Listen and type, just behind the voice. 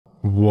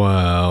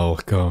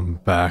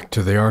Welcome back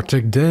to the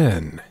Arctic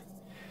Den.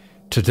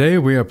 Today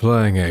we are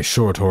playing a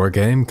short horror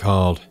game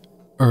called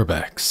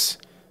Urbex.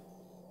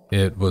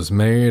 It was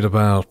made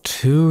about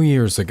 2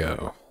 years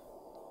ago.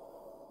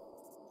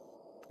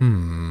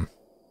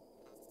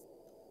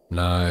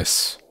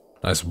 Nice.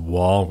 Nice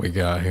wall we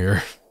got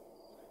here.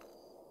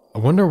 I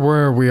wonder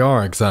where we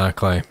are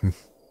exactly.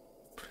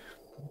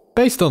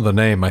 Based on the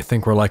name, I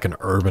think we're like an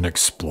urban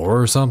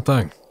explorer or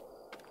something.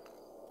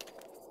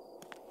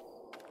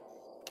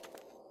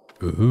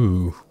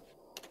 Ooh.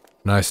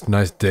 Nice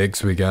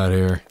digs we got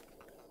here.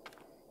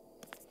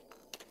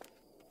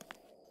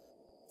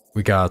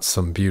 We got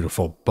some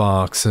beautiful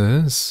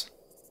boxes.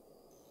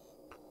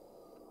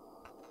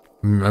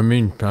 I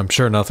mean, I'm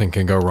sure nothing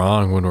can go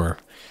wrong when we're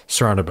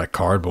surrounded by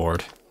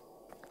cardboard.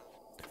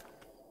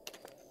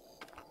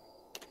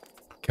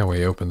 Can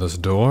we open this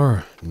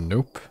door?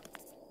 Nope.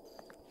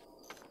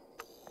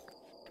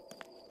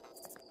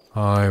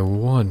 I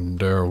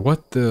wonder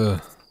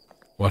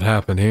what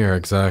happened here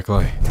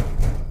exactly?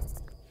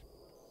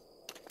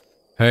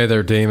 Hey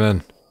there,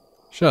 demon.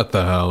 Shut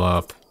the hell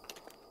up.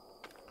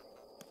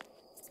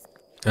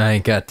 I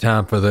ain't got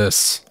time for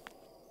this.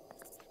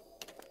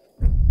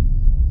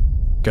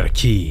 Got a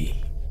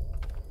key.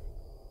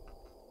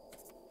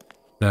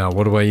 Now,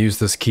 what do I use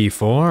this key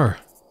for?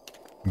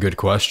 Good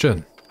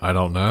question. I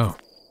don't know.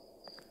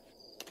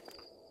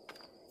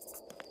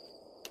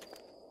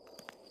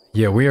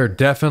 Yeah, we are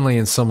definitely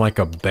in some, like,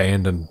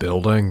 abandoned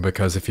building,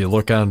 because if you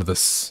look out into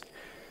this,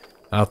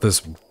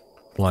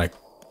 like,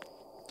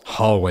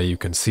 hallway, you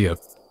can see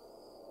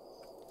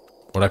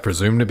what I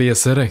presume to be a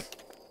city.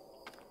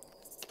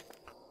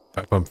 I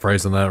hope I'm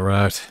phrasing that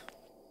right.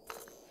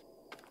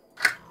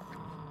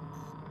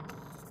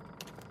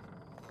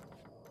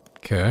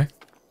 Okay.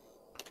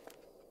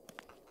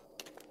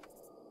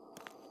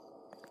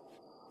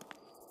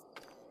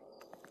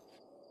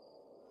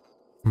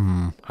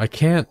 I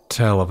can't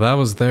tell if that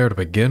was there to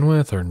begin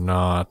with or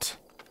not.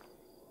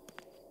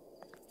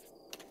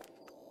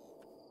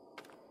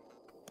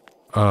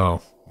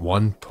 Oh,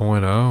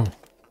 1.0.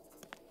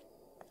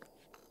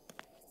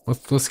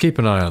 Let's keep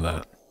an eye on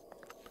that.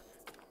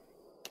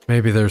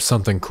 Maybe there's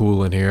something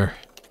cool in here.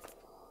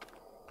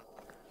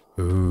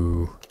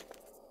 Ooh.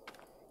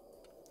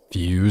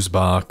 Fuse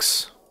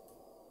box.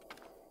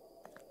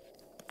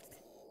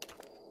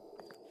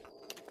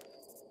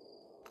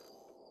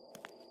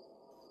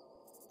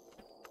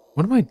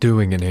 What am I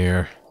doing in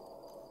here?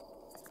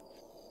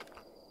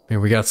 I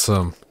mean, we got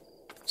some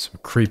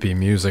creepy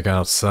music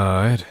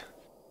outside.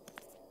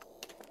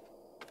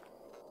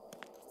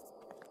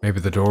 Maybe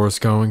the door's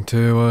going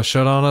to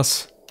shut on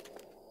us?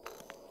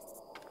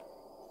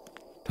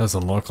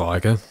 Doesn't look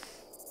like it.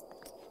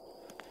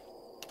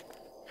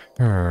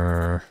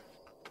 The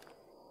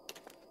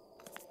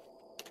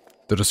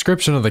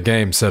description of the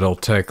game said it'll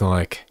take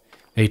like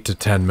 8 to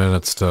 10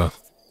 minutes to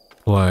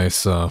play,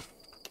 so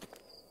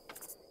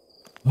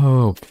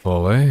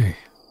hopefully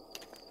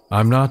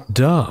I'm not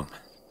dumb.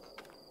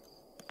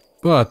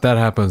 But that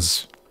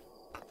happens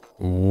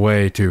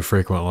way too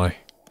frequently.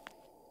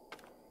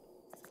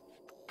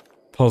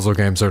 Puzzle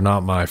games are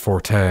not my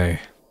forte.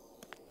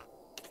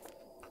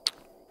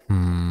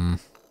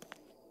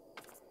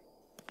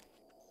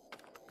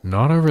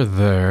 Not over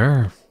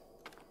there.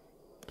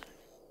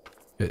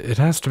 It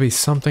has to be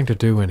something to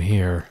do in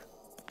here.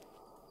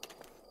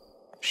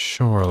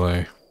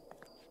 Surely.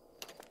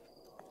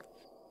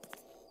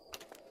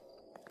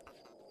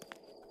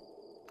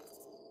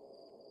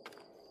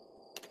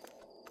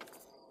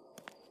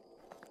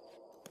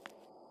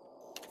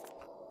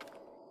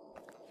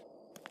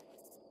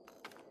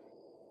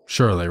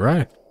 Surely,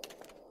 right?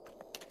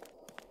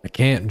 I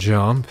can't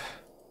jump.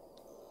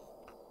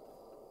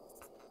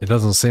 It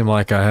doesn't seem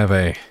like I have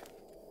a,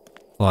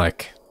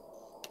 like,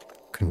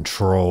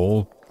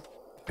 control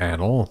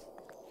panel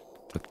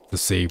to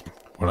see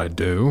what I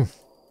do.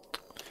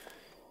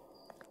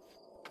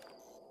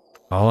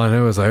 All I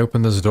know is I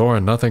opened this door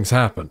and nothing's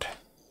happened.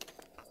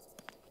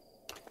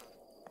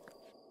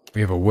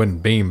 We have a wooden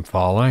beam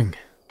falling.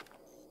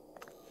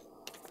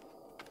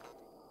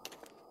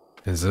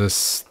 Is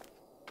this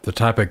the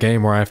type of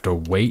game where I have to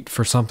wait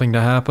for something to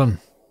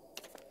happen?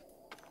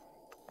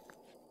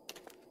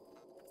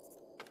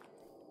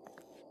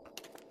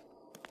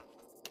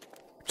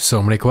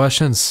 So many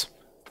questions,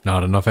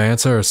 not enough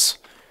answers.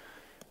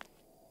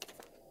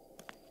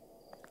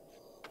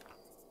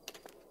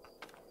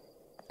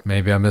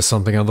 Maybe I missed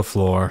something on the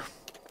floor.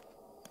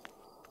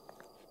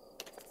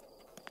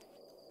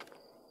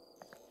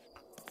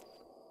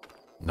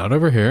 Not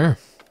over here.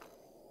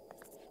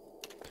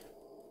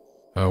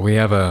 We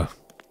have a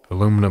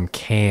aluminum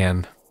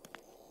can.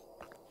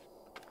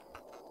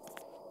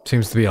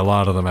 Seems to be a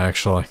lot of them,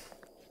 actually.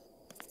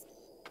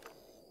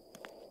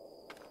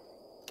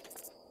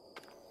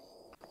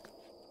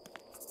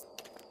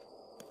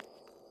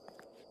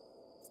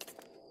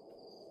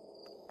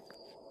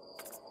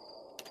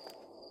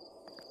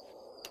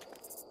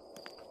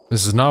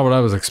 This is not what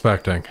I was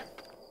expecting.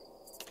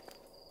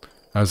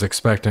 I was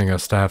expecting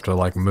us to have to,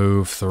 like,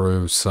 move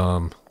through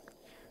some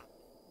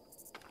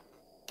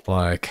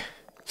like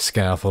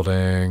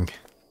scaffolding,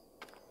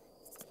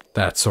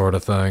 that sort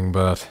of thing,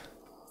 but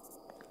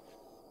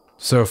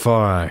so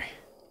far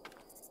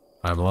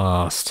I'm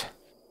lost.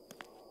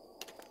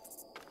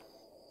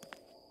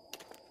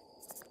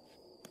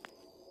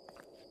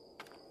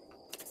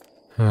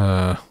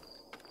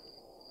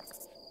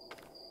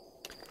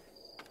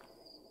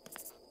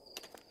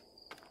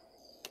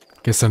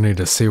 Guess I need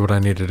to see what I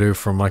need to do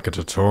from like a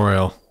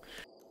tutorial.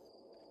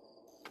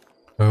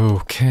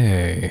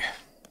 Okay.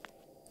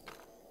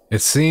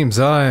 It seems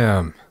I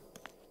am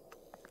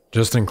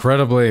just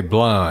incredibly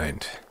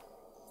blind.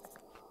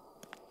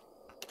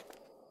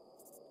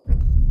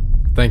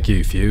 Thank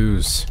you,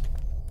 Fuse.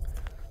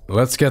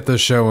 Let's get this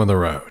show on the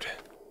road.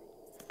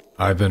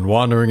 I've been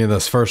wandering in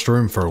this first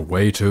room for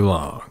way too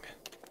long.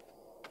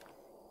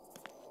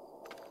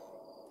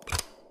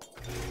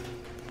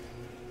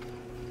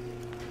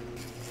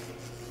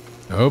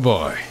 Oh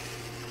boy.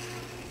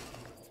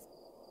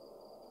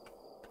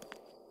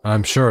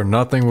 I'm sure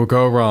nothing will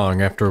go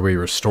wrong after we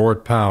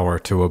restored power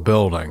to a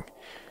building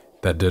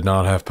that did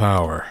not have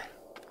power.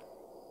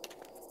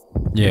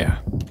 Yeah.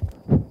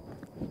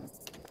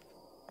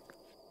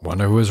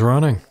 Wonder who was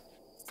running?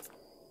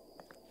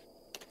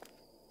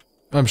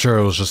 I'm sure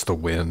it was just the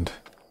wind.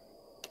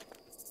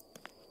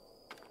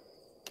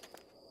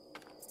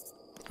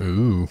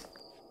 Ooh.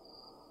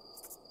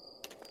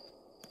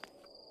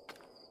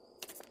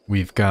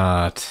 We've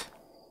got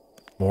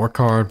more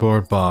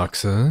cardboard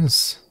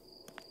boxes.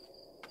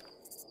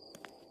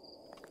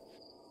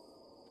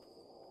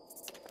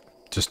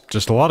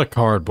 Just a lot of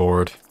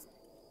cardboard.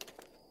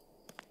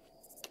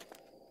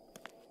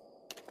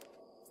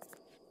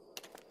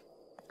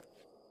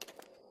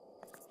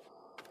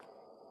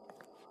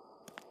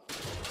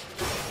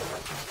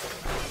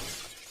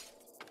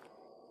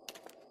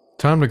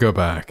 Time to go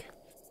back.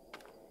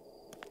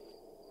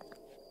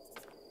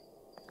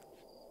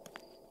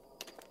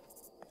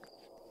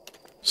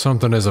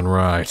 Something isn't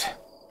right.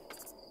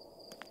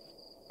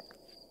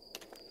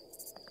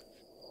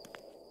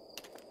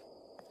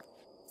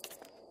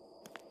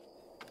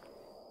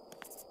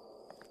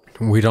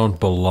 We don't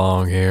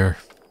belong here.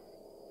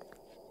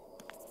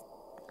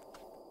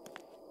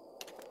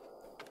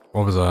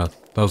 What was that?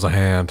 That was a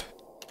hand.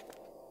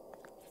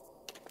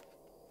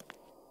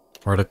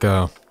 Where'd it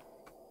go?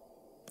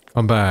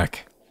 Come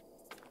back.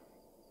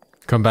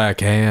 Come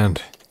back,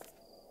 hand.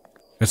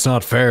 It's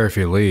not fair if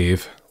you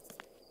leave.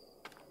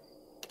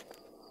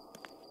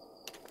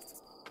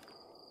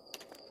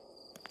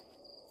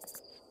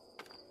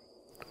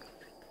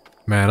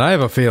 Man, I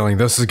have a feeling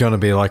this is gonna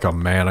be like a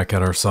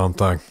mannequin or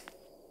something.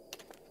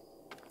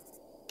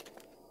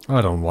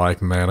 I don't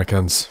like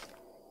mannequins.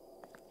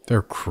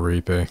 They're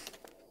creepy.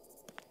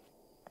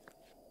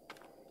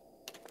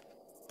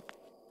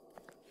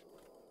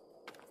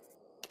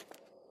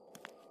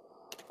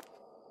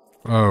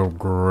 Oh,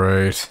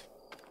 great.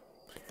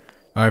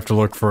 I have to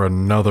look for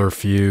another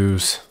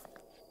fuse.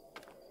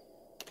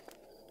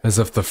 As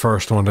if the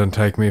first one didn't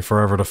take me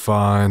forever to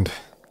find.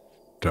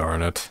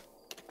 Darn it.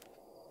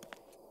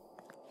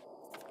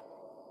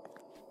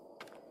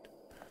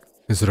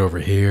 Is it over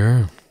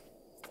here?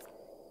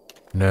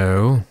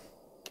 No.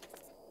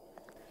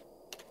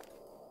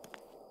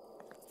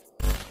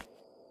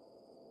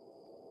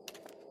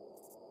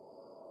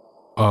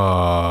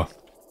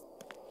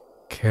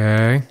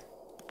 Okay.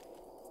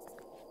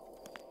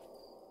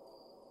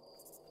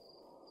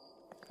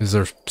 Is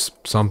there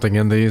something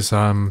in these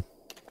I'm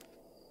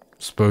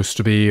supposed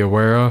to be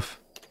aware of?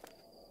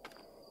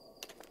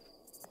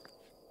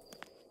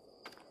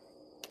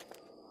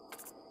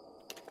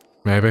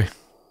 Maybe.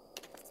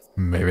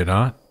 Maybe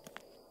not.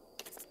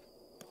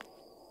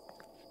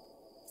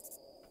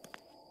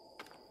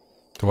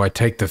 Do I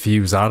take the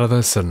fuse out of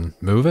this and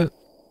move it?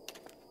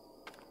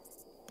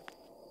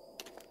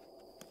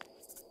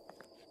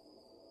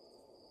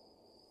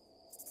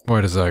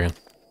 Wait a second.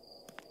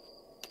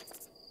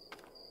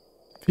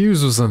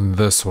 Fuse was in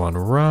this one,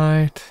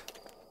 right?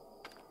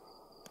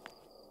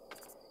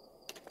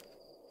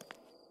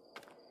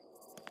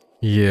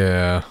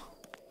 Yeah.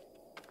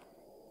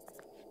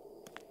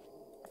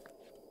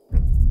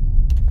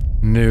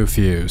 New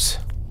fuse.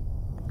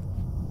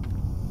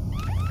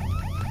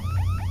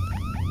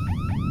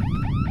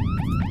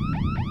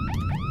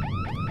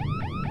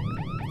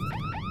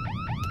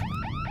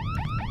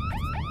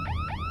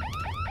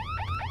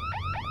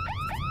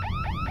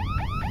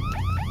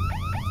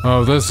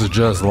 Oh, this is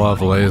just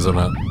lovely, isn't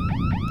it?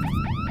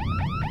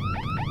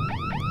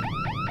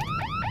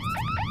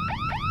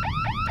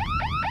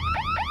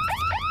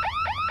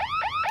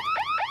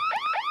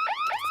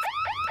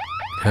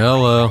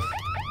 Hello.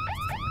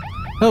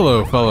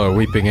 Hello, fellow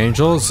weeping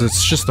angels.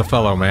 It's just a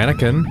fellow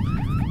mannequin.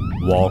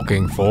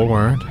 Walking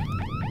forward.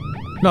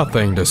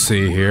 Nothing to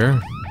see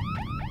here.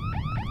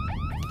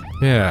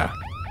 Yeah.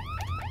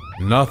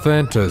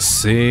 Nothing to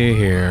see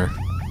here.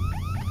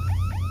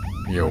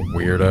 You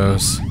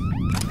weirdos.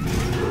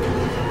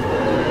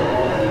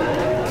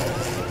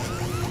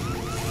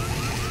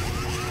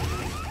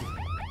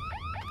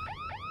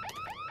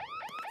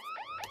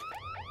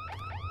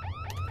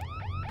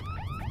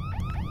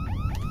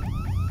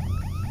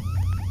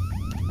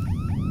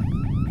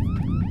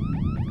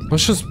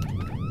 Let's just...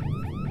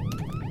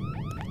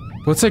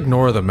 Let's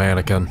ignore the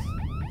mannequin.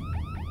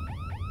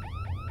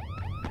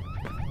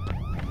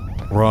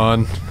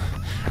 Run.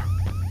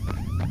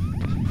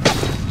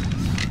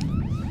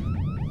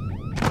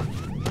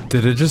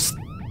 Did it just...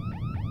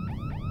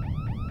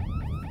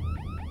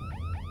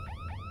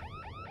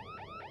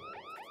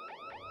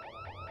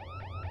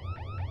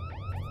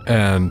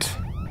 And...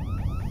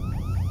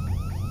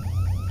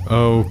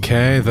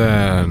 Okay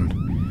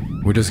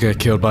then. We just got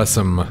killed by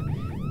some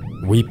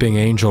weeping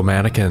angel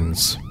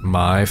mannequins.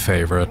 My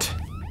favorite.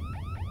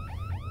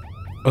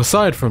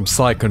 Aside from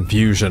slight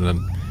confusion and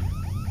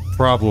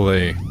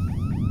probably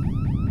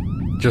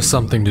just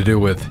something to do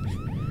with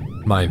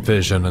my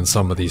vision in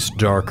some of these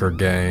darker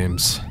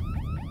games.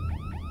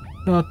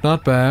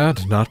 Not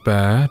bad, not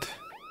bad.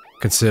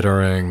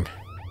 Considering,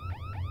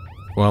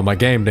 well, my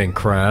game didn't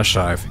crash.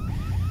 I've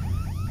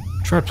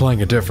tried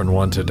playing a different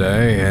one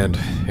today, and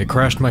it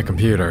crashed my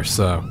computer,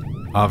 so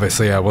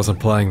obviously I wasn't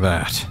playing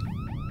that.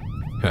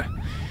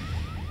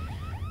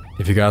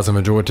 If you guys have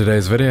enjoyed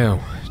today's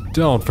video,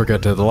 don't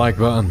forget to hit the like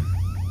button,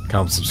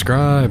 comment,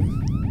 subscribe,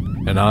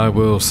 and I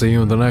will see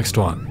you in the next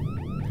one.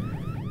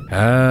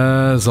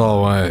 As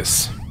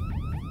always,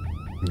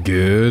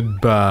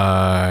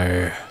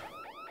 goodbye.